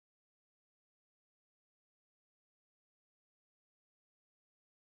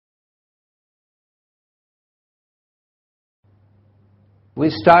We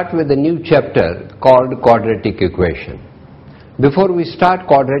start with a new chapter called quadratic equation. Before we start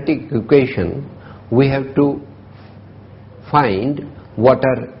quadratic equation, we have to find what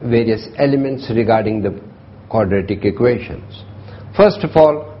are various elements regarding the quadratic equations. First of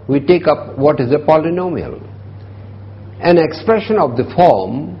all, we take up what is a polynomial. An expression of the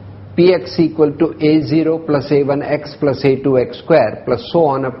form px equal to a0 plus a1x plus a2x square plus so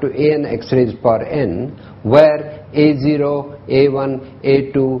on up to an x raised power n, where a0, a1,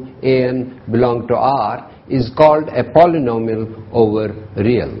 a2, an belong to R, is called a polynomial over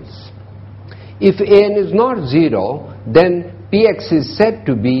reals. If an is not 0, then px is said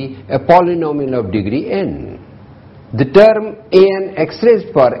to be a polynomial of degree n. The term an x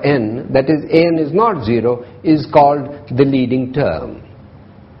raised power n, that is an is not 0, is called the leading term.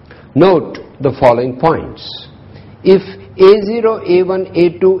 Note the following points. If a0, a1,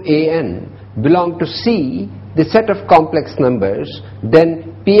 a2, an belong to C, the set of complex numbers,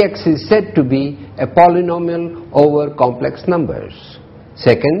 then px is said to be a polynomial over complex numbers.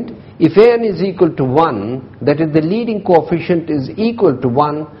 Second, if an is equal to 1, that is the leading coefficient is equal to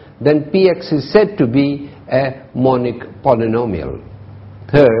 1, then px is said to be a monic polynomial.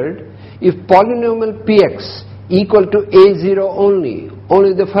 Third, if polynomial px equal to a0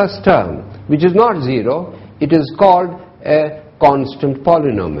 only the first term, which is not 0, it is called a constant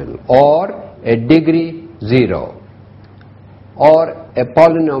polynomial or a degree 0 or a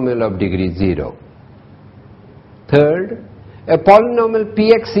polynomial of degree 0. Third, a polynomial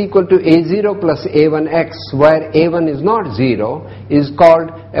px equal to a0 plus a1x, where a1 is not 0, is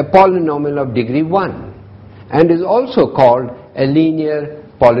called a polynomial of degree 1 and is also called a linear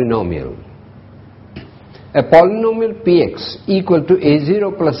polynomial. A polynomial px equal to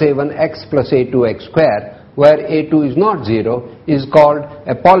a0 plus a1x plus a2x square, where a2 is not 0, is called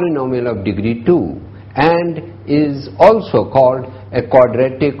a polynomial of degree 2 and is also called a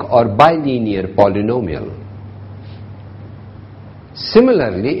quadratic or bilinear polynomial.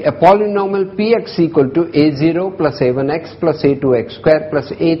 Similarly, a polynomial px equal to a0 plus a1x plus a2x square plus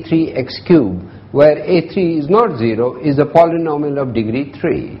a3x cube, where a3 is not 0, is a polynomial of degree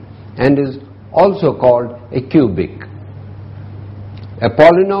 3 and is also called a cubic. A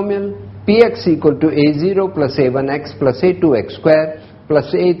polynomial px equal to a0 plus a1x plus a2x square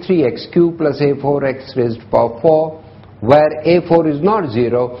plus a3x cube plus a4x raised to power 4, where a4 is not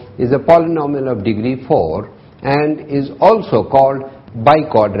 0, is a polynomial of degree 4 and is also called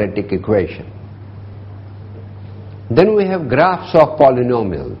biquadratic equation. Then we have graphs of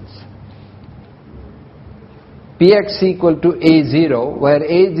polynomials. Px equal to a0, where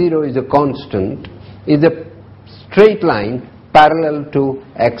a0 is a constant, is a straight line parallel to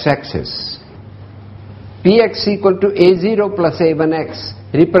x-axis. Px equal to a0 plus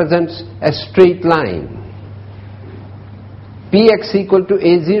a1x represents a straight line. Px equal to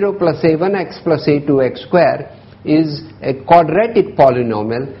a0 plus a1x plus a2x square is a quadratic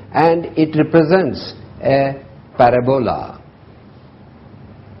polynomial and it represents a parabola.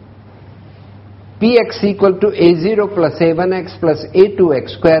 Px equal to a0 plus a1x plus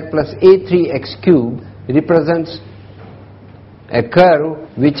a2x square plus a3x cube represents a curve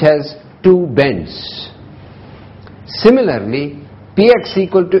which has two bends. Similarly, px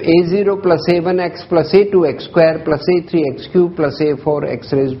equal to a0 plus a1x plus a2x square plus a3x cube plus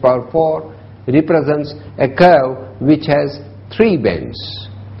a4x raised to power 4 represents a curve which has three bends.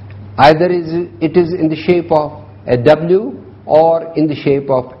 Either it is in the shape of a W or in the shape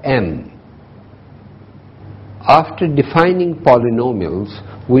of M. After defining polynomials,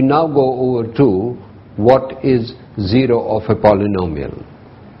 we now go over to what is 0 of a polynomial.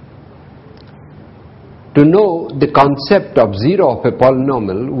 To know the concept of 0 of a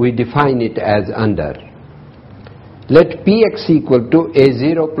polynomial, we define it as under. Let px equal to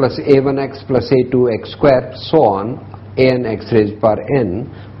a0 plus a1x plus a2x square so on an x raised power n,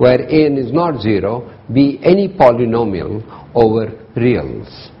 where an is not 0, be any polynomial over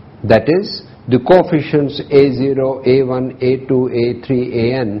reals. That is, the coefficients a0, a1, a2,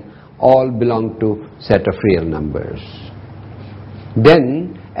 a3, an all belong to set of real numbers.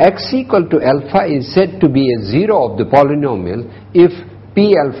 Then x equal to alpha is said to be a 0 of the polynomial if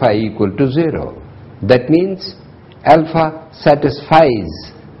p alpha equal to 0. That means alpha satisfies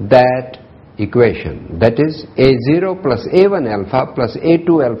that equation. That is, a0 plus a1 alpha plus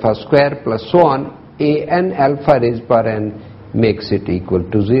a2 alpha square plus so on an alpha raised power n makes it equal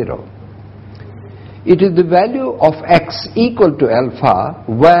to 0. It is the value of x equal to alpha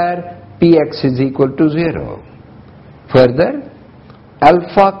where px is equal to 0. Further,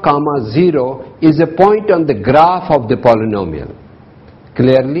 alpha comma 0 is a point on the graph of the polynomial.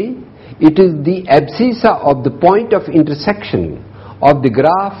 Clearly, it is the abscissa of the point of intersection of the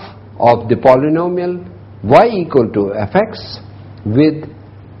graph of the polynomial y equal to fx with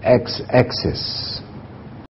x-axis.